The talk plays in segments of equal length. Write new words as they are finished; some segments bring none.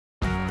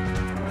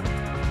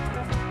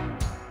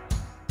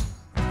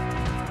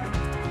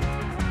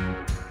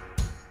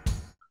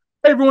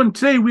Hey everyone,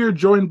 today we are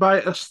joined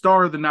by a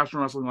star of the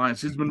National Wrestling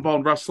Alliance. He's been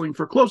involved in wrestling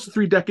for close to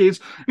 3 decades,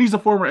 and he's a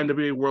former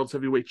NWA World's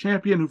Heavyweight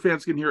Champion who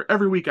fans can hear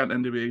every week on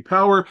NWA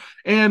Power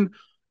and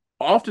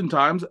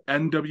oftentimes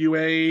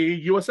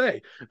NWA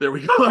USA. There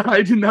we go.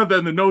 I didn't have that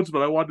in the notes,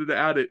 but I wanted to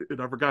add it,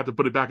 and I forgot to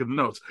put it back in the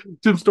notes.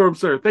 Tim Storm,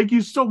 sir, thank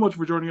you so much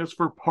for joining us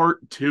for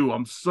part 2.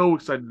 I'm so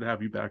excited to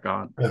have you back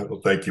on. Yeah,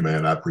 well, thank you,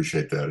 man. I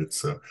appreciate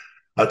that.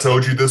 I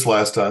told you this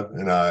last time,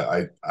 and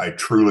I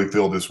truly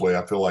feel this way.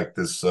 I feel like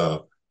this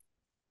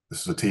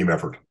is a team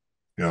effort.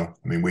 I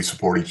mean, we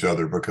support each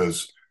other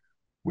because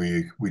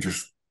we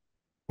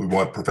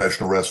want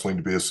professional wrestling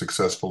to be as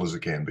successful as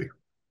it can be.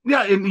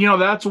 Yeah, and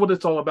that's what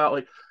it's all about.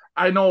 Like,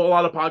 I know a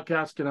lot of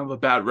podcasts can have a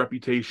bad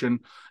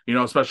reputation,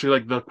 especially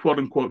like the quote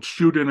unquote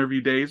shoot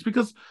interview days,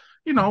 because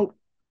we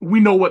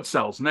know what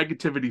sells.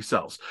 Negativity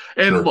sells.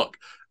 And Sure. look,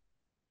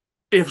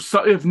 if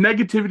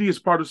negativity is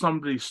part of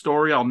somebody's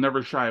story, I'll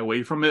never shy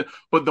away from it.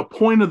 But the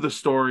point of the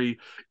story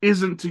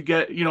isn't to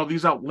get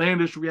these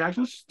outlandish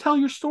reactions. Just tell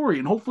your story,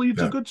 and hopefully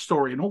it's a Yeah, good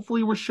story, and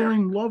hopefully we're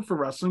sharing love for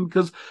wrestling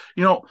because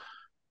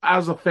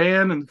as a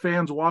fan and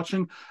fans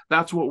watching,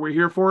 that's what we're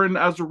here for. And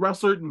as a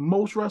wrestler,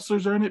 most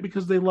wrestlers are in it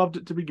because they loved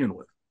it to begin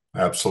with.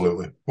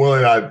 absolutely. Well,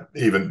 and I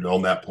even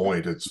on that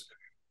point, it's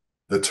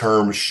the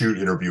term shoot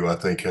interview, I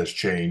think, has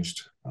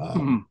changed.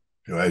 Mhm.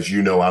 As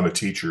you know, I'm a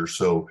teacher,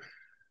 so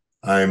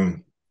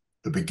I'm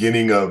the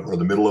beginning of or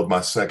the middle of my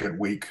second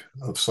week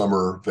of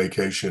summer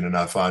vacation, and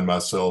I find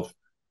myself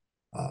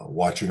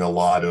watching a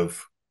lot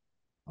of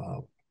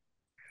uh,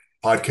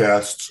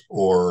 podcasts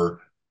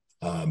or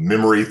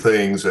memory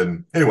things.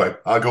 And anyway,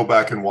 I go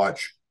back and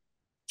watch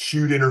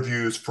shoot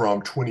interviews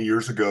from 20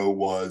 years ago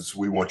was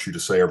we want you to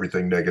say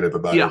everything negative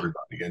about Yeah.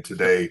 everybody. And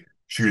today,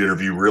 shoot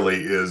interview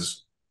really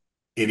is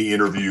any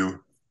interview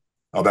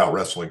about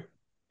wrestling.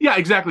 Yeah,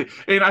 exactly.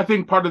 And I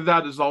think part of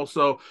that is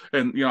also,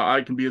 and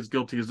I can be as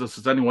guilty as this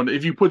as anyone.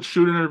 If you put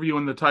shoot interview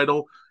in the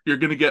title, you're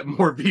going to get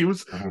more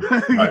views. Mhm.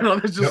 Right.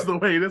 That's just Yep. the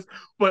way it is.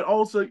 But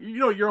also,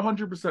 you're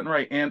 100%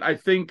 right. And I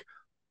think,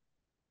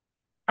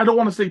 I don't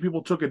want to say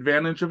people took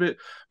advantage of it,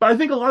 but I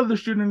think a lot of the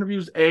shoot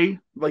interviews,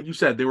 like you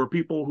said, they were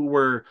people who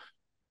were,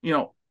 you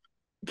know,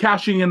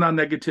 cashing in on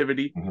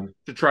negativity Mhm.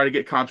 to try to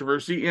get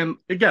controversy. And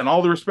again,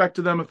 all the respect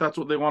to them. If that's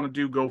what they want to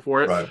do, go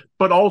for it. Right.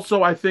 But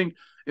also, I think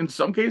in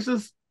some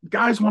cases,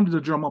 guys wanted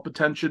to drum up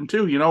attention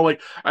too.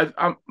 Like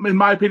I'm in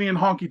my opinion,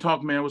 Honky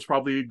Tonk Man was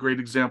probably a great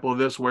example of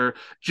this, where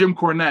Jim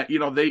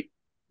Cornette,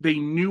 they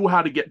knew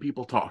how to get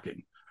people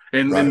talking.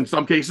 And in Right.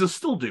 some cases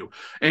still do.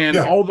 And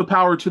Yeah. all the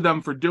power to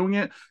them for doing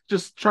it.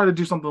 Just try to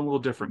do something a little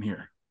different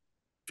here.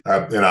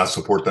 And I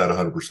support that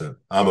 100%.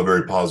 I'm a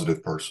very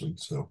positive person.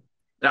 So,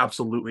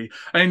 Absolutely.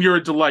 And you're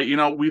a delight.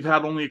 We've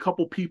had only a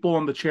couple people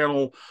on the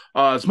channel,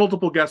 as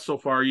multiple guests so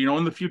far.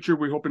 In the future,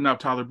 we're hoping to have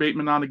Tyler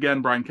Bateman on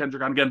again, Brian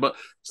Kendrick on again, but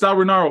Sal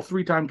Renaro,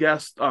 3-time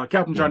guest,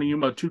 Captain yeah. Johnny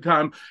Yuma,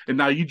 2-time, and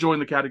now you join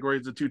the category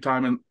as a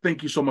 2-time. And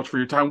thank you so much for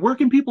your time. Where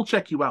can people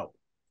check you out?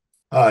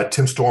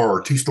 Tim Storm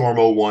or T Storm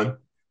 01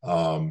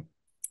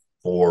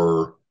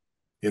 for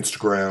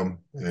Instagram,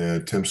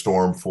 and Tim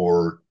Storm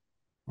for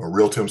or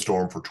Real Tim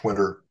Storm for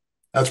Twitter.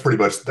 That's pretty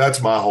much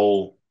that's my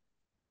whole.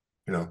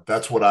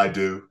 That's what I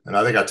do. And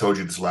I think I told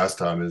you this last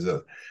time is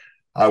that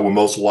I will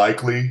most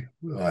likely,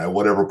 at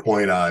whatever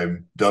point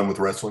I'm done with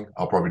wrestling,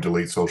 I'll probably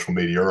delete social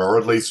media or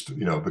at least,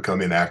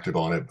 become inactive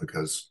on it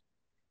because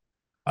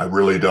I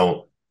really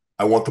don't.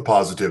 I want the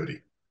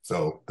positivity.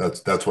 So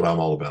that's what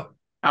I'm all about.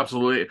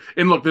 Absolutely.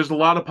 And look, there's a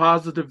lot of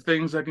positive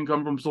things that can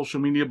come from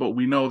social media, but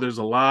we know there's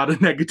a lot of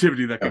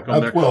negativity that can come Yeah.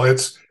 there. Well,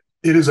 it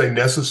is a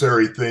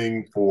necessary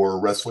thing for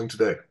wrestling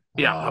today.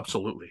 Yeah,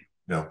 absolutely.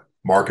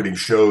 Marketing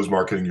shows,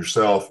 marketing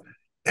yourself,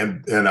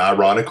 and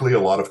ironically, a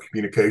lot of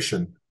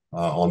communication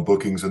on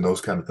bookings and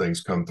those kind of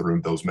things come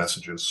through those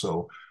messages.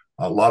 So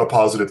a lot of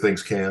positive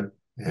things can,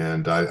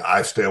 and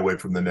I stay away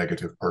from the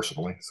negative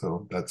personally.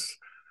 So that's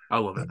I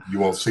love it. you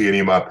won't see any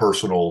of my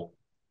personal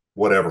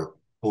whatever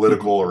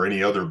political or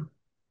any other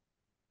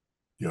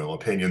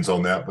opinions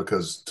on that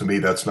because to me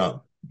that's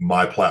not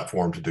my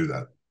platform to do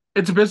that.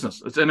 It's a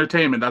business. It's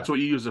entertainment. That's what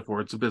you use it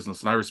for. It's a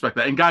business, and I respect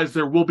that. And guys,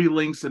 there will be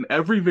links in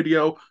every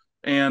video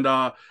and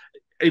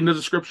in the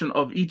description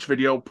of each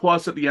video.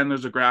 Plus, at the end,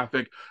 there's a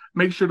graphic.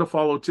 Make sure to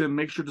follow Tim.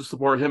 Make sure to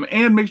support him,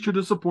 and make sure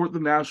to support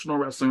the National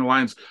Wrestling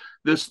Alliance.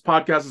 This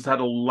podcast has had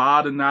a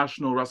lot of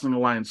National Wrestling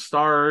Alliance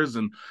stars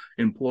and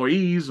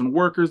employees and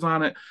workers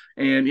on it,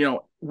 and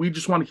we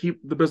just want to keep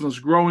the business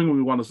growing.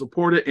 We want to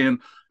support it, and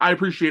I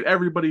appreciate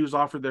everybody who's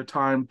offered their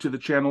time to the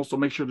channel. So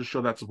make sure to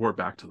show that support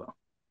back to them.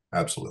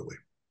 Absolutely.